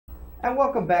And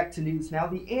welcome back to News Now.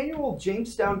 The annual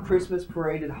Jamestown Christmas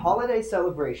Parade and Holiday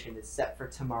Celebration is set for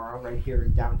tomorrow right here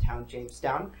in downtown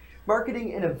Jamestown.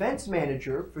 Marketing and Events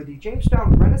Manager for the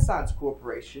Jamestown Renaissance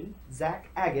Corporation,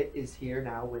 Zach Agate, is here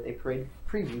now with a parade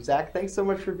preview. Zach, thanks so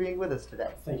much for being with us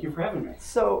today. Thank you for having me.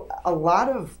 So, a lot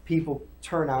of people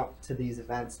turn out to these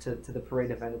events, to the parade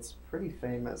event. It's pretty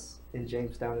famous in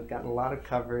Jamestown. It's gotten a lot of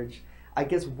coverage. I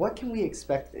guess, what can we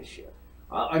expect this year?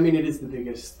 It is the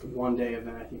biggest one-day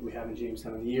event I think we have in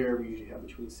Jamestown in the year. We usually have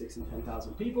between 6,000 and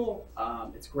 10,000 people.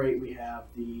 It's great. We have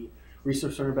the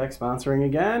Research Center back sponsoring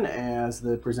again as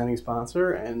the presenting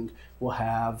sponsor, and we'll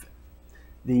have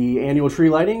the annual tree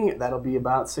lighting. That'll be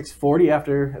about 6:40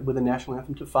 after, with a national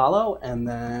anthem to follow, and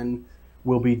then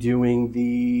we'll be doing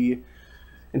the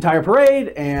entire parade,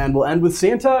 and we'll end with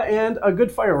Santa and a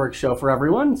good fireworks show for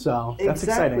everyone. So that's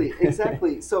exciting.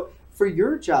 Exactly. So for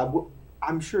your job,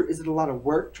 I'm sure, is it a lot of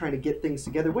work trying to get things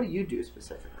together? What do you do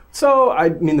specifically? So,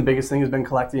 the biggest thing has been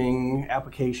collecting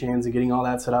applications and getting all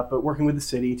that set up, but working with the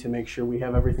city to make sure we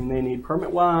have everything they need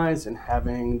permit-wise, and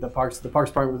having the parks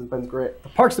department has been great. The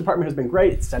Parks Department has been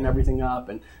great, setting everything up,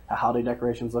 and the holiday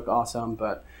decorations look awesome,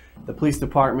 but the police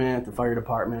department, the fire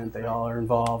department, they all are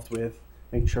involved with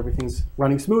making sure everything's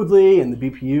running smoothly, and the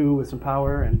BPU with some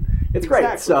power, and it's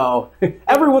great. So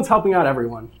everyone's helping out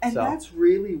everyone. And that's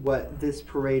really what this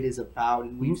parade is about.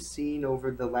 And we've seen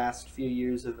over the last few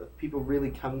years of people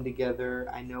really coming together.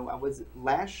 I know I was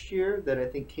last year that I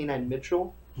think K-9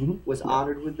 Mitchell was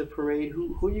honored with the parade.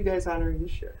 Who are you guys honoring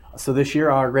this year? So this year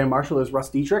our Grand Marshal is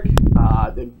Dietrick.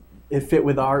 It fit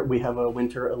with we have a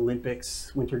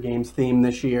Winter Games theme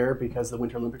this year because the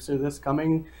Winter Olympics are this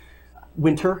coming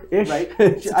winter-ish. Right.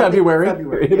 It's February.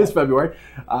 It yeah. is February.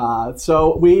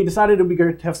 So we decided it would be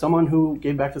great to have someone who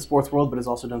gave back to the sports world, but has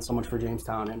also done so much for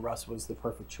Jamestown, and Russ was the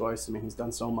perfect choice. He's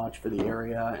done so much for the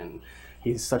area, and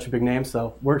he's such a big name.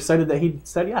 So we're excited that he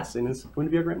said yes, and is going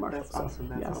to be a great marshal. That's awesome.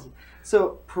 That's awesome.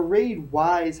 So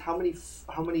parade-wise, how many?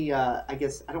 I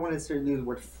guess I don't want to necessarily use the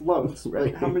word floats,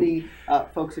 but how many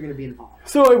folks are going to be involved?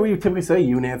 So we typically say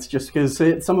units, just because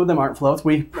some of them aren't floats.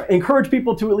 We encourage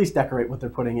people to at least decorate what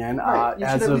they're putting in. You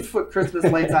should at least put Christmas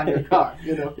lights on your car.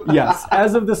 You know. Yes.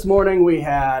 As of this morning, we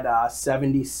had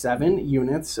 77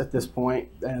 units at this point,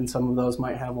 and some of those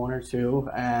might have one or two.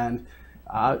 And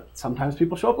sometimes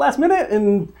people show up last minute,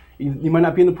 and you might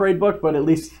not be in the parade book, but at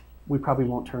least we probably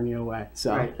won't turn you away.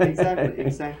 So. Right,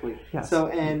 exactly. Yes. So,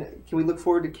 and can we look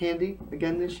forward to candy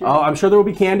again this year? Oh, I'm sure there will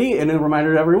be candy, and a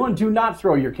reminder to everyone, do not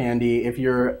throw your candy if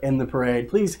you're in the parade.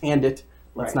 Please hand it.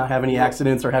 Let's not have any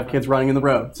accidents or have kids running in the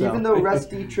road. So. Even though Russ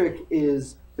Dietrick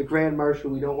is the Grand Marshal,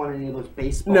 we don't want any of those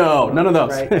baseball. No, none of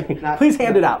those. Right? Please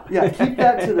hand it out. Yeah, keep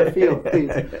that to the field,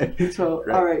 please. So,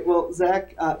 all right. Well,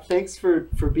 Zach, thanks for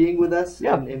being with us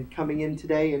and coming in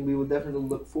today, and we will definitely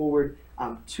look forward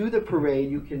to the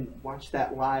parade. You can watch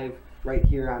that live right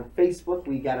here on Facebook.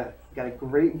 We got a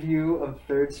great view of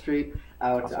 3rd Street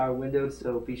out our window,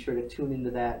 so be sure to tune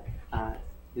into that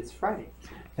this Friday.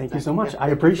 Thank you so much. I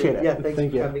appreciate it. Yeah,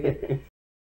 thanks for coming in.